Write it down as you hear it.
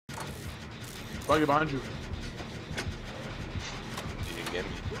Buggy behind you. You didn't get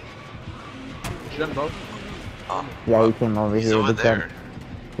me. Shin, bro. Yeah, he came over He's here. over Big there. Jen.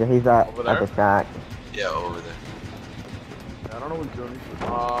 Yeah, he's at Over the there? shack. Yeah, over there. Yeah, I don't know what he's doing.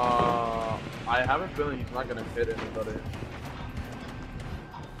 I have a feeling he's not gonna hit anybody.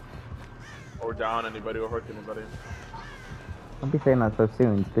 Or down anybody or hurt anybody. Don't be saying that so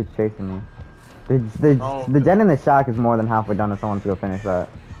soon. It's bitch chasing me. Oh, The gen in the shack is more than halfway done if someone's to go finish that.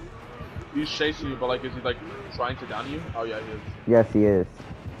 He's chasing you, but like, is he like trying to down you? Oh yeah, he is. Yes, he is.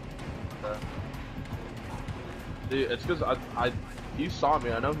 Okay. See, it's because he saw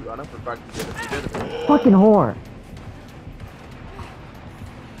me. I know for a fact he did it. He did it. Fucking whore.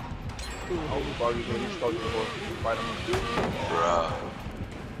 Oh, Buggy, so he's stuck in the hole. Fight him. Bruh.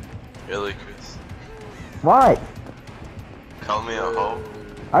 Really, Chris? What? Call me a hoe?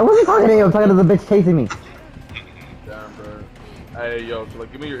 I wasn't talking to you. I'm talking to the bitch chasing me. Damn, bro. Hey, yo, so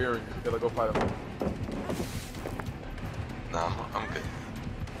like, give me your earrings. Okay, like, go fight him. Nah, I'm good.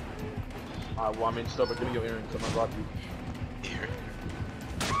 Well, I mean, still, but give me your earrings. I'm gonna rob you. Here.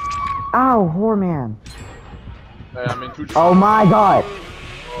 Ow, whore man. Hey, I mean, two. Oh my god.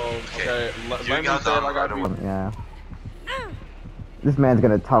 Oh, okay. Let me got say it down like I right do. away. Yeah. This man's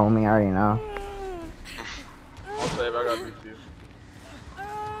gonna tell me. I already know. I'll say if I got beat you.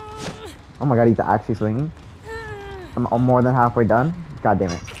 Oh my god, he's actually swinging. I'm more than halfway done. God damn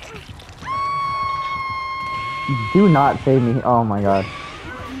it. Do not save me. Oh my god.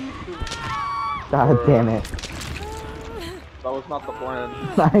 God damn it. That was not the plan.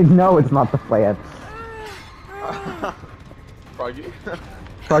 I know it's not the plan. Froggy.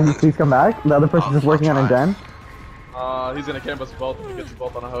 Froggy, please come back. The other person's just working on a gen. He's gonna camp us both if he gets us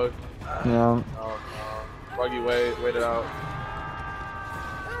both on a hook. Yeah. Oh, no. Froggy, wait it out.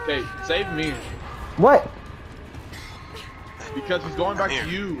 Okay, save me. What? Because he's going back to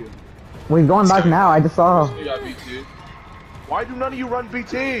you. Well, he's going back now. I just saw. You got BT. Why do none of you run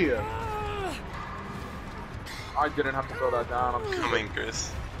BT? I didn't have to throw that down. I'm Coming,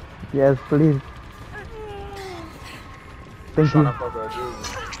 Chris. Yes, please. Thank trying you. to fuck that dude.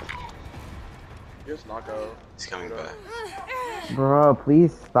 Just knockout. He's coming back. Bro,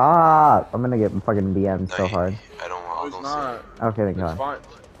 please stop. I'm gonna get fucking BM No, so hard. I don't want. No, he's Don't not. Okay, thank It's god. fine.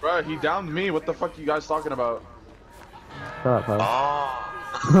 Bro, he downed me. What the fuck you guys talking about? Shut up, bro. Oh.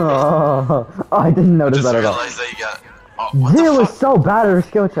 Oh, I didn't I notice just that at all. realized that you got. Oh, what Jill the was fuck? so bad at her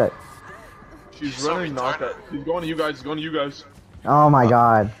skill check. She's so running knockout. He's going to you guys. He's going to you guys. Oh my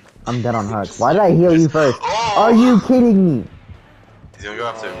god. I'm dead on hook. Why did I heal you first? Oh. Are you kidding me? He's gonna go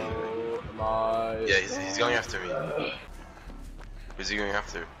after me. Oh my. Yeah, he's going after me. Who's he going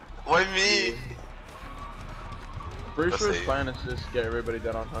after? Why me? Pretty Go sure his save. plan is just get everybody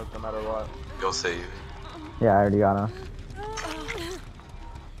dead on hook no matter what. Go save. Yeah, I already got him.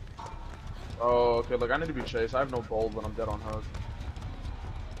 Oh, okay. Look, I need to be chased. I have no gold when I'm dead on hook.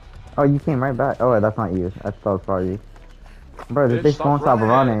 Oh, you came right back. Oh, that's not you. That's so sorry. Bro, this Bitch, bitch won't stop stop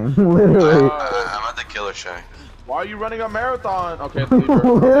running. Literally. I'm at the killer shack. Why are you running a marathon? Okay, leave her.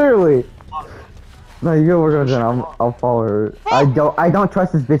 Literally. No, you go work on Jen. I'll follow her. I don't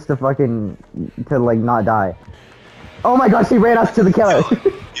trust this bitch to like not die. Oh my god, she ran us to the killer.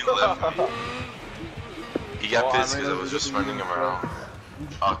 He left me. He got Oh, I pissed mean, because I it was was just just running you, him bro. around.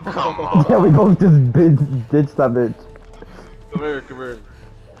 Oh, come on. Yeah, we both just ditched that bitch. Come here, come here.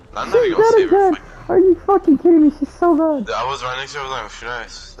 I'm not even gonna She's save her. dead. Are you fucking kidding me? She's so bad. I was running to her, I was like, should I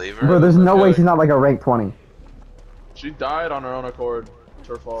save her? Bro, there's no way Okay. she's not like a rank 20. She died on her own accord. It's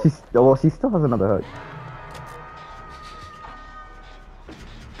her fault. Well, she still has another hook.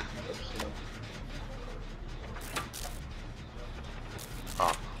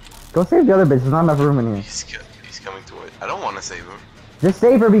 Oh, Go save the other bitch. There's not enough room in here. he's coming to it. I don't want to save him. Just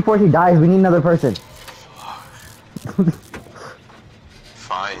save her before she dies. We need another person.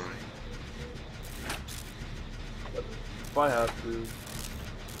 Fine. If I have to.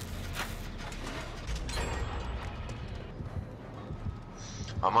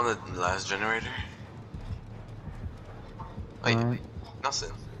 I'm on the last generator. Wait, Alright. wait.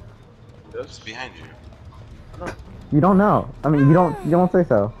 Nothing. Yes. It's behind you. You don't know. I mean, you don't say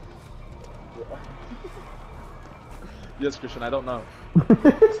so. Yes, Christian. I don't know.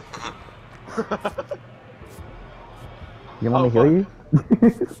 You want me to Oh, heal you?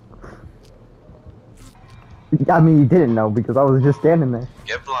 I mean, you didn't know because I was just standing there.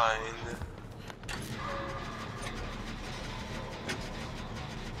 Get blind.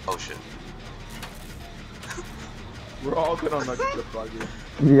 Oh shit. We're all good on like the buggy.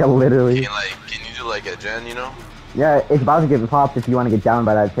 Yeah, literally. Can you do like a gen, you know? Yeah, it's about to get popped if you want to get down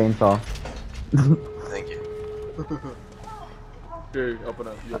by that chainsaw. Thank you. Here, open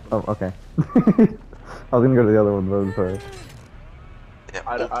it. You open Oh, okay. I was gonna go to the other one, but I'm sorry. Yeah,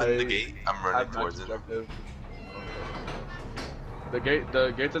 I- open the gate. I'm running max towards it. objective. The gate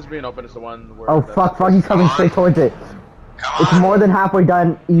that's being opened is the one where. Oh that's- fuck, Froggy's coming straight towards it. Come It's on. more than halfway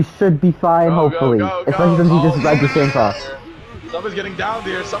done. You should be fine, Go, hopefully. go, go, Especially go. since you just Oh, grabbed the chainsaw. Somebody's getting down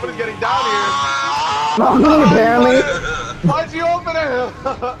here. Somebody's getting down here. Oh, apparently. Why'd you open it?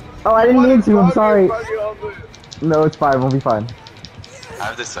 Oh, I didn't need to. I'm sorry. Why'd you open it? No, it's fine. We'll be fine. I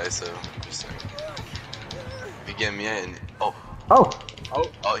have decisive. Just saying. You get me in. Oh. Oh, Oh,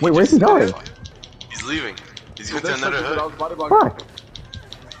 Oh, wait, where's he just- going? He's leaving. He's going to this another second, I hood. was body block. fuck.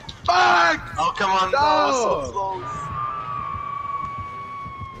 Fuck! Oh, come on. No. No, so close.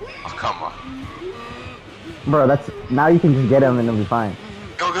 Oh, come on. Bro, that's now you can just get him and it'll be fine.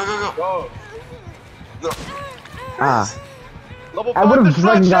 Go, go, go, go. Go. No. Ah, Level I 5 would have fucking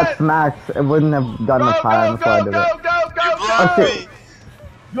got destruction! smacked. It wouldn't have gotten Go, the time, go, so I go, did go, it. go, go, You go! blocked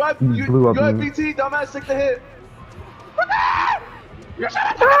shit. me. You blew up you have me. BT, dumbass, take the hit.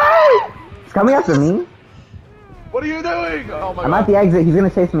 He's coming after me. What are you doing? Oh my I'm god. at the exit. He's gonna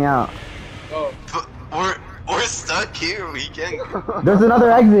chase me out. Oh. But we're stuck here. We can't. There's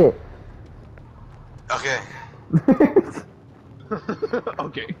another exit. Okay.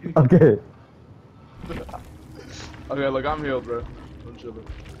 Okay. Okay. Okay, look, I'm healed, bro. I'm chilling.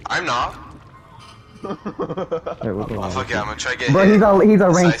 I'm not. Wait, what's going Oh, on? fuck it. I'm gonna try to get Bro, hit. he's a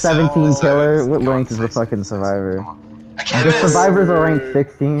rank Decisive. 17 killer. Come What on, rank is the decisive, fucking decisive. survivor? Come on. I can't The miss. survivors are rank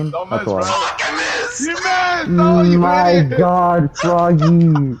 16. Don't That's miss, why. bro. Fuck, I missed. You missed! No, you My idiot! god,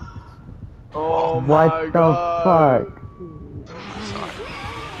 Froggy. Oh my What the god. fuck? Sorry.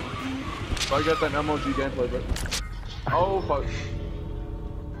 So I got that MOG gameplay, bro. Oh fuck.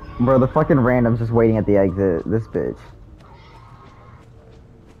 Bro, the fucking random's just waiting at the exit. This bitch.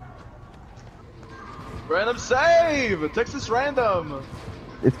 Random save! Texas random!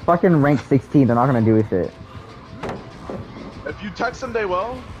 It's fucking rank 16. They're not gonna do shit. If you text them, they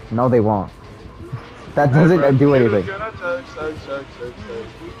will. No, they won't. That doesn't do anything. Oh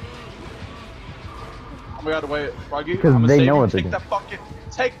my god, wait, Froggy. Because I'ma they save know you. what they're Take the doing. fucking.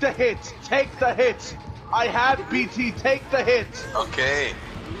 Take the hit! Take the hit! I have BT, take the hit! Okay.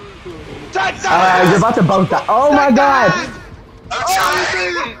 Take the You're about to bounce that. Oh my god! I'm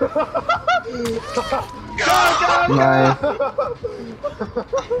trying. Nice.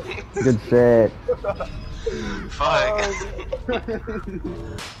 Good shit. Fuck.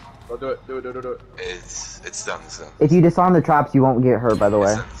 Oh, do it, do it, do it, do it. It's done. It's done. If you disarm the traps, you won't get hurt, by the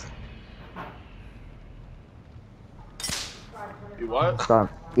way. It's done. You what? So,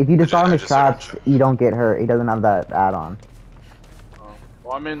 if you disarm I his just traps, searched. you don't get hurt. He doesn't have that add-on. Oh.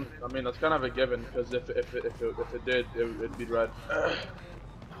 Well, I mean that's kind of a given because if it did, it'd be red.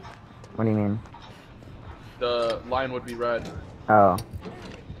 What do you mean? The line would be red. Oh.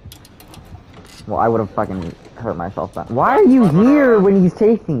 Well, I would have fucking hurt myself then. Why are you here when he's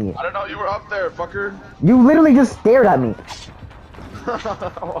chasing you? I don't know. You were up there, fucker. You literally just stared at me.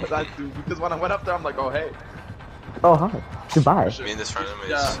 Oh, that dude. Because when I went up there, I'm like, oh hey. Oh, hi. Goodbye. Me and this friend of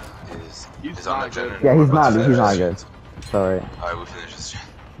him Yeah. is He's on not the good. generator. Yeah, he's We're about not. to He's not finish. good. Sorry. Alright, we finished this.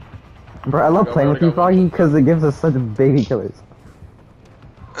 Bro, I love Go, playing go, with you, go. Froggy, because it gives us such baby killers.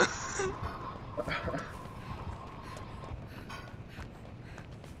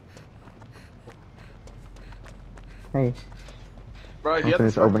 Hey, Bro, he I'm hasn't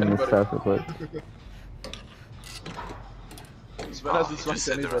finish smoked opening this anybody. chest real quick. Sven Oh, hasn't he smoked just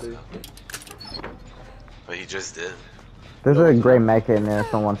said the anybody. rest. But he just did. There's a gray mecha in there if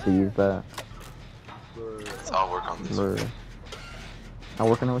someone wants to use that. Let's all work on this. Or... I'm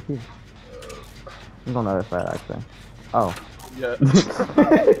working it with you. I'm on the other side, actually. Oh. Yeah.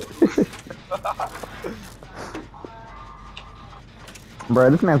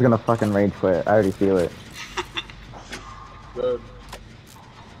 Bro, this man's gonna fucking rage quit. I already feel it. Good.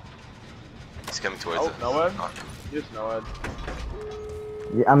 He's coming towards Oh, us. no way? Oh. Yes, no Ed.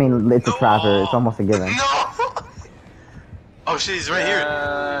 Yeah, I mean, it's a trapper. It's almost a given. No! Oh shit, he's right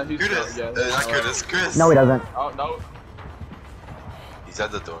here. He's Curtis. yeah, Not no Ed. Curtis. Chris. No, he doesn't. Oh, no. He's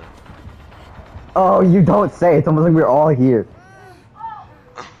at the door. Oh, you don't say. It's almost like we're all here.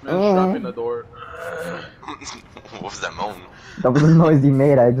 Man, stopping the door. What was that moan? That was the noise you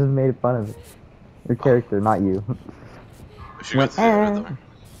made. I just made fun of it. Your character, not you. We should go to the other door.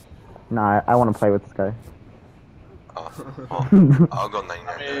 Nah, I want to play with this guy. Oh, well, I'll go 99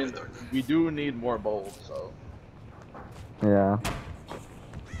 I to the mean, door. we do need more bowls, so. Yeah.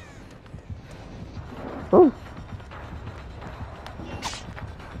 Oh.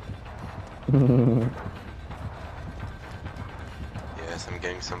 Yes, I'm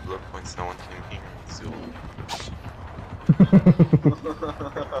getting some blood points. No one came here. So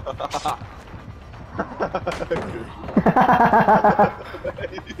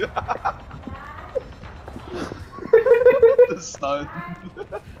The sun.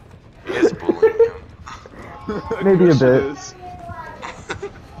 You guys bullying him. Maybe a bit.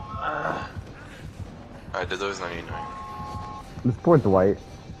 Alright, the door's 99. This poor Dwight.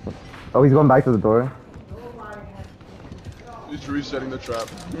 Oh, he's going back to the door. He's resetting the trap.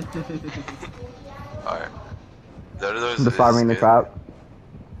 Alright. The other door's Disarming the trap.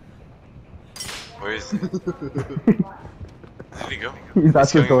 Where is he? Did he go? He's at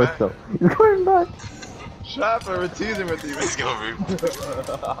the going door back? still. He's going back. Trapper, we're teasing with you. He's going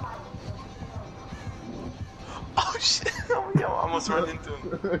Oh shit! Oh, yo, I almost ran into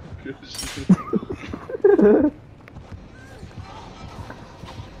him. Good shit.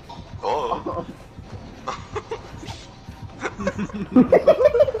 Oh.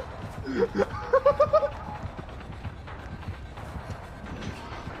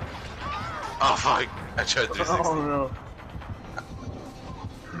 Oh fuck! I tried 360. Oh no.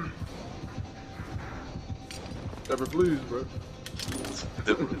 Trapper, please, bro.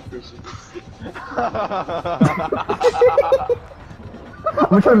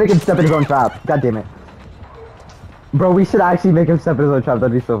 I'm trying to make him step in his own trap. God damn it. Bro, we should actually make him step in his own trap.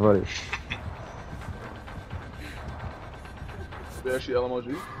 That'd be so funny. We actually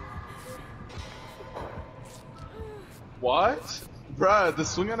LMOG? What? Bruh, the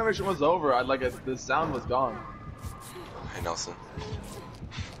swing animation was over. The sound was gone. Hey Nelson.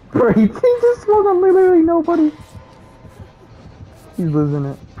 Bro, he just swung on literally nobody. He's losing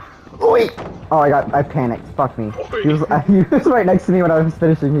it. Oh, wait! Oh, I panicked. Fuck me. He was right next to me when I was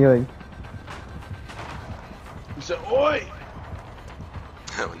finishing healing. You said, oi!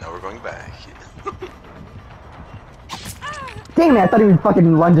 Now we're going back. Dang it, I thought he would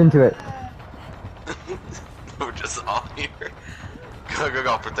fucking lunge into it. We're just all here. Go,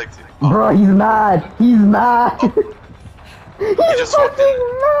 I'll protect you. Bro, he's mad. He's mad. Oh. He's just walked in.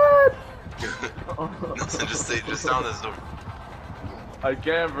 fucking mad. Nelson, just down this door. I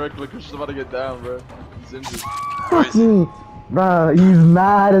can't, bro. Clicker's just about to get down, bro. He's injured. Where is Fuck he? me. Bro, he's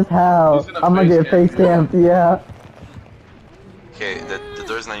mad as hell. He's in a I'm gonna get face face camped, yeah. Okay, the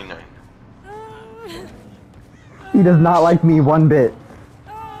door's 99. He does not like me one bit.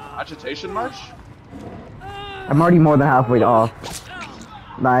 Agitation much? I'm already more than halfway off.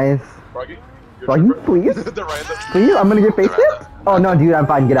 Nice. Froggy? Your Froggy, tripper? please? The random. Please, I'm gonna get face camped? Oh no, dude, I'm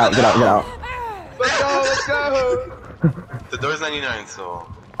fine. Get out, get out, get out. Let's go, let's go! The door's 99, so.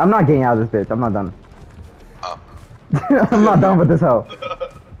 I'm not getting out of this bitch. I'm not done. Oh. I'm not done with this hoe.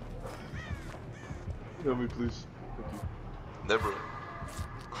 Help me, please. Never.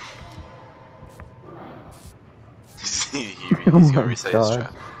 He's Oh gonna my reset his God.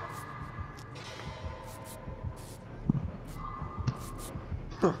 trap.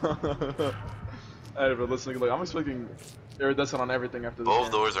 Hey, but listen, like, I'm expecting iridescent on everything after this. Both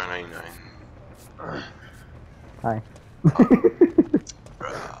game. doors are 99. Hi.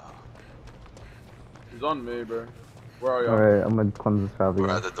 Bruh. He's on me, bro. Where are you? Alright, I'm gonna cleanse this trap We're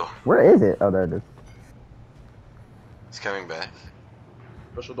again. at the door. Where is it? Oh, there it is. He's coming back.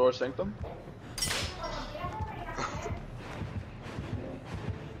 Special door sanctum?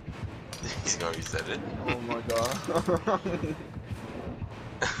 He's gonna reset it. Oh my god.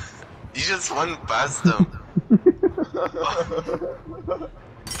 You just went past him.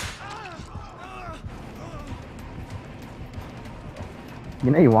 You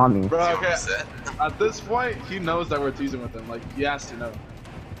know you want me. Bro, He's okay. gonna reset. At this point, he knows that we're teasing with him. Like, he has to know.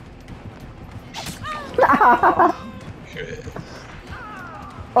 Okay.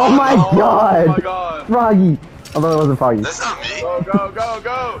 Oh my god! Oh my god! Froggy! Although it wasn't Froggy. That's not me. Go, go, go,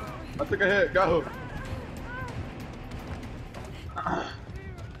 go! I took a hit, go!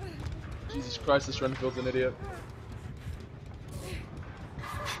 Jesus Christ, this Renfield's an idiot.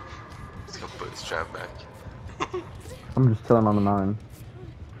 He's gonna put his trap back. I'm just chilling on the mountain.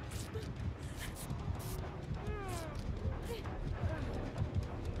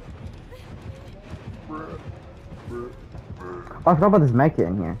 Oh, I forgot about this med kit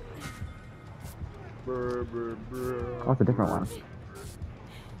in here. Oh, it's a different one.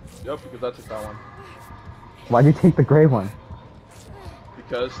 Yep, because I took that one. Why'd you take the gray one?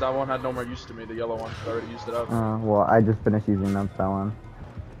 Because that one had no more use to me, the yellow one. I already used it up. Well, I just finished using that one.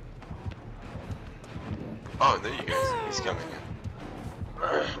 Oh, there you guys. He's coming in.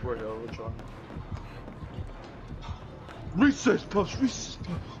 Where the hell? Which one? Recess puffs, recess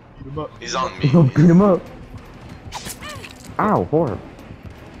puffs. Beat him up. He's on me. Go beat him up. Ow, horror.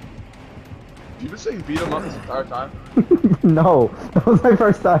 You've been saying beat him up this entire time? No, that was my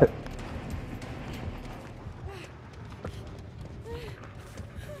first time.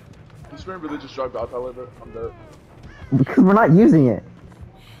 stream really just drugged out, however. I'm dead. Because we're not using it.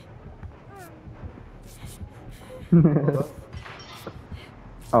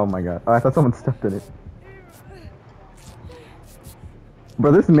 Oh my god. Oh, I thought someone stepped in it.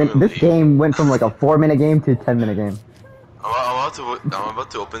 Bro, this game went from like a 4-minute game to a 10-minute game. I'm about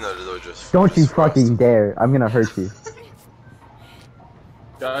to open that door just. Don't you just for us. fucking dare. I'm gonna hurt you.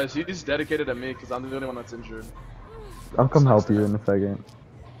 Guys, he's dedicated to me because I'm the only one that's injured. I'll come help you in a second.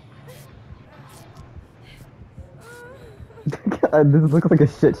 God, this looks like a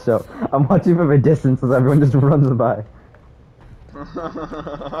shit show. I'm watching from a distance as everyone just runs by.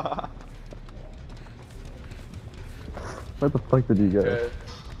 Where the fuck did you go? Okay.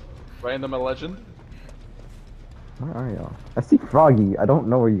 Random a legend. Where are y'all? I see Froggy. I don't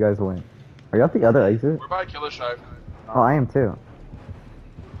know where you guys went. Are you at the other exit? We're by Killer Shack. Oh, I am too.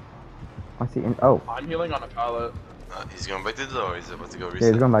 I see. Oh, I'm healing on a pallet. He's going back to the door. He's about to go reset. yeah,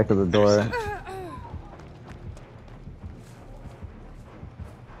 he's going back to the door. Reset.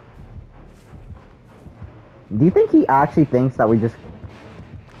 Do you think he actually thinks that we just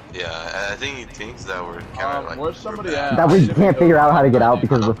Yeah, I think he thinks that we're kind of like. Where's somebody we're at? that we should can't go figure out how to get out behind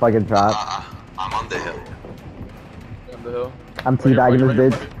because of the fucking trap? I'm on the hill. you. On the hill. I'm teabagging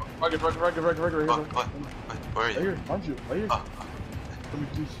this bitch. Right here. Where are Right you? here, find you. Right here. Oh, Let me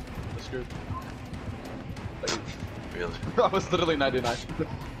please. That's good. really? I was literally 99.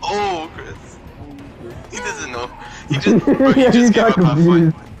 Oh, Chris. He doesn't know. He just, bro, he He just gave got up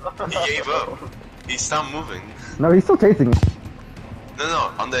halfway. confused. He gave up. He stopped moving. No, he's still chasing me.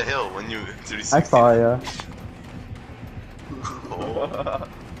 No, on the hill when you 360. I saw it, yeah. Oh.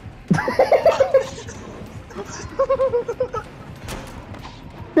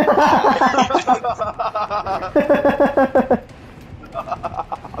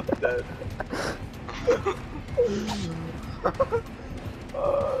 I'm dead.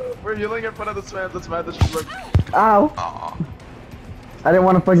 We're healing in front of this man. This man, this is like. Ow! Aw. I didn't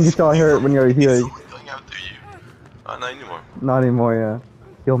want to fucking get y'all hurt when you were He's healing. only going after you. Not anymore. Not anymore, yeah.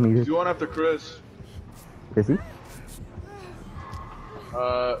 Heal me. You going after Chris? Is he?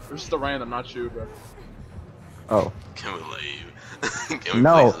 This is a random, not you, bro. Oh. Can we leave? Can we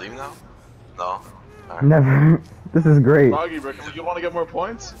No. please leave now? No? Alright. Never. This is great. Froggy, bro, you want to get more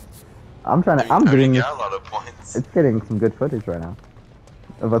points? I'm trying to. I'm I already getting. got a lot of points. It's getting some good footage right now.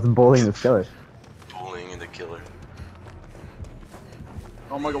 Of us bullying this killer. Bullying the killer.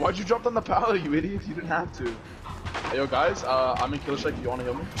 Oh my god, why'd you jump on the pallet, you idiot? You didn't have to. Hey, yo, guys, I'm in Killer Shack. You want to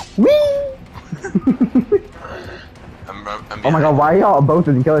heal me? Whee! I'm Oh my god, why are y'all both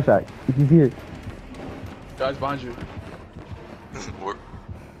in Killer Shack? He's here. Guys, behind you. We're-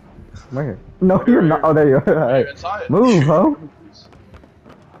 Where? No, you're not. Oh, there you are. Hey, Alright. inside. Move, ho.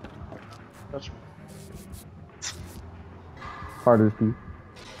 Touch me. Harder speed.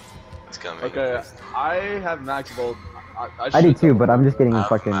 It's coming. Okay, I have max volt. I do too, but I'm just getting I have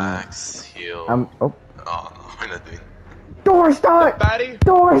fucking. max heal. Oh. Oh, no, we're not doing. Door stuck! Fatty.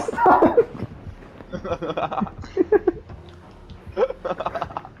 Door stuck!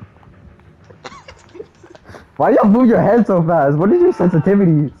 Why do y'all move your head so fast? What is your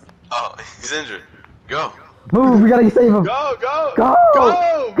sensitivities? Oh, he's injured. Go. Move, we gotta save him. Go, go, Go!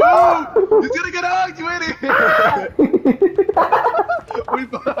 go, Go! move! He's gonna get out, you idiot! we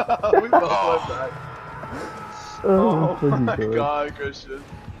both went back. Oh my god, Christian.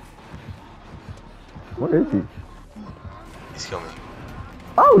 What is he? He's coming.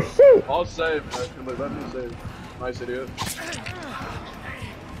 Oh shit! I'll save, man. Let me save. Nice idiot.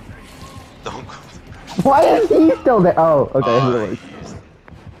 Don't go. Why is he still there? Oh, okay. Oh,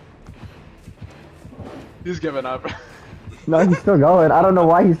 He's giving up. No, he's still going. I don't know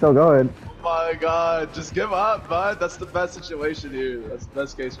why he's still going. My god, just give up, bud. That's the best situation here. That's the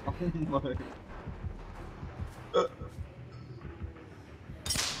best case. Oh my.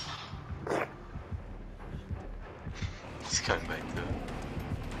 He's coming back to it.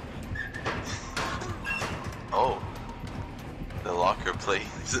 Oh. The locker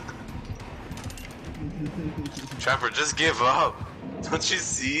plays. Trapper, just give up. Don't you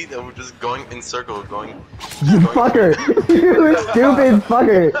see that we're just going in circle, going... You fucker! You stupid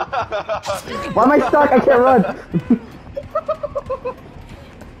fucker! Why am I stuck? I can't run!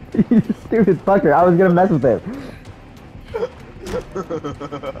 You stupid fucker! I was gonna mess with him.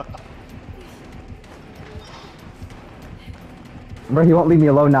 Bro, he won't leave me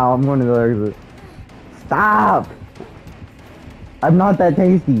alone now. I'm going to the other exit. Stop! I'm not that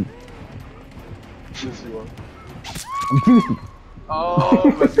tasty. Yes, you are. I'm juicy.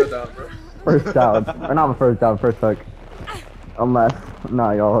 Oh, let's go down, bro. First down. Or not first down, first hook. Unless.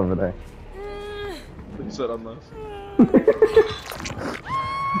 Nah, y'all over there. You said unless.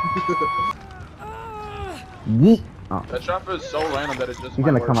 Yeet. Oh, That trap is so random that it just he's might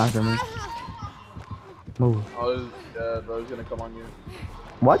gonna work. come after me. Move. Oh, yeah, bro, he's gonna come on you.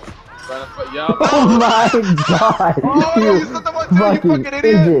 What? Yeah, Oh my god! Oh, you you said the one too, you fucking idiot!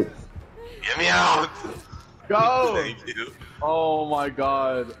 idiots. Get me out! Go! Thank you. Oh my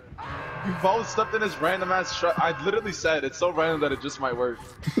god. You both stepped in this random ass trap. I literally said it's so random that it just might work.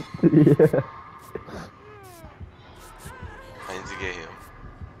 Yeah. I need to get him.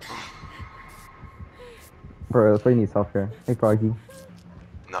 Bro, that's why you need self-care. Hey, Froggy.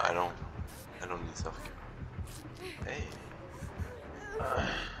 No, I don't. I don't need self-care. Hey.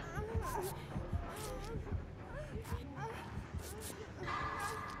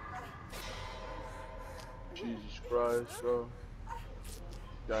 Jesus Christ, bro.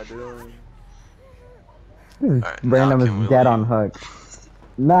 God doing. Alright, Random now is can we dead leave? on hook.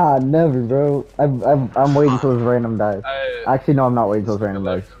 Nah, never, bro. I'm waiting till this random dies. Hey, Actually, no, I'm not waiting till this random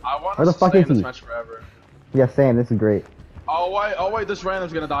dies. I want Where the us to fuck stay is in this he? match forever. Yeah, Sam, this is great. Oh wait, this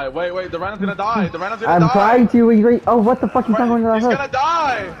random's gonna die. Wait, the random's gonna die. The random's gonna die. I'm trying to. Oh, what the fuck? He's not going to that He's hook. gonna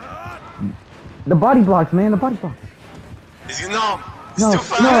die. The body blocks, man. The body blocks. He's no! He's No, too no.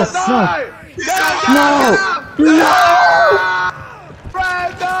 fast! Die! He's Yeah, too No! fast! No!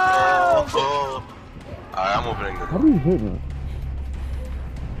 Random! Oh. Alright, I'm opening the How door. do you hit me?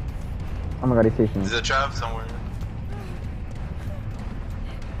 Oh my god, he's chasing me. There's a trap somewhere.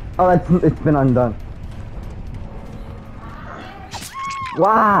 Oh, it's been undone.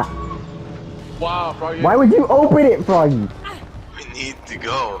 Wow! Wow, bro. Why would you open it, Froggy? We need to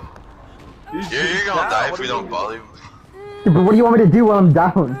go. He's You're gonna die if we don't volley. But what do you want me to do while I'm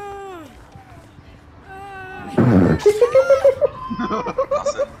down?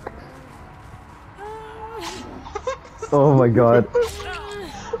 Awesome. Oh my god.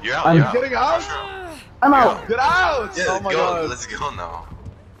 You're out, I'm you're out. getting out? I'm out! Get out! Yeah, Oh my go. god. Let's go now.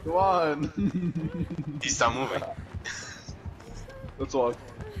 Come on. He stopped moving. Let's walk.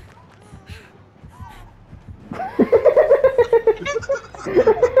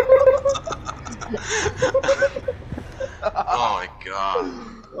 Oh my god.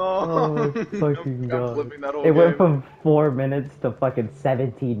 Oh my fucking I'm god. flipping that whole It went game. from 4 minutes to fucking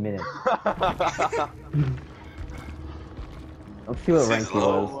 17 minutes. Let's see what This rank is he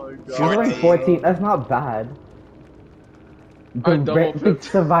low. was. Oh my He was god. rank 14. That's not bad. I The, double the pipped.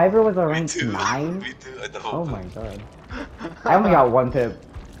 survivor was a Me rank too. 9? Me too. I double Oh my pipped. god. I only got 1 pip.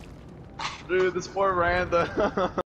 Dude, this poor Randa.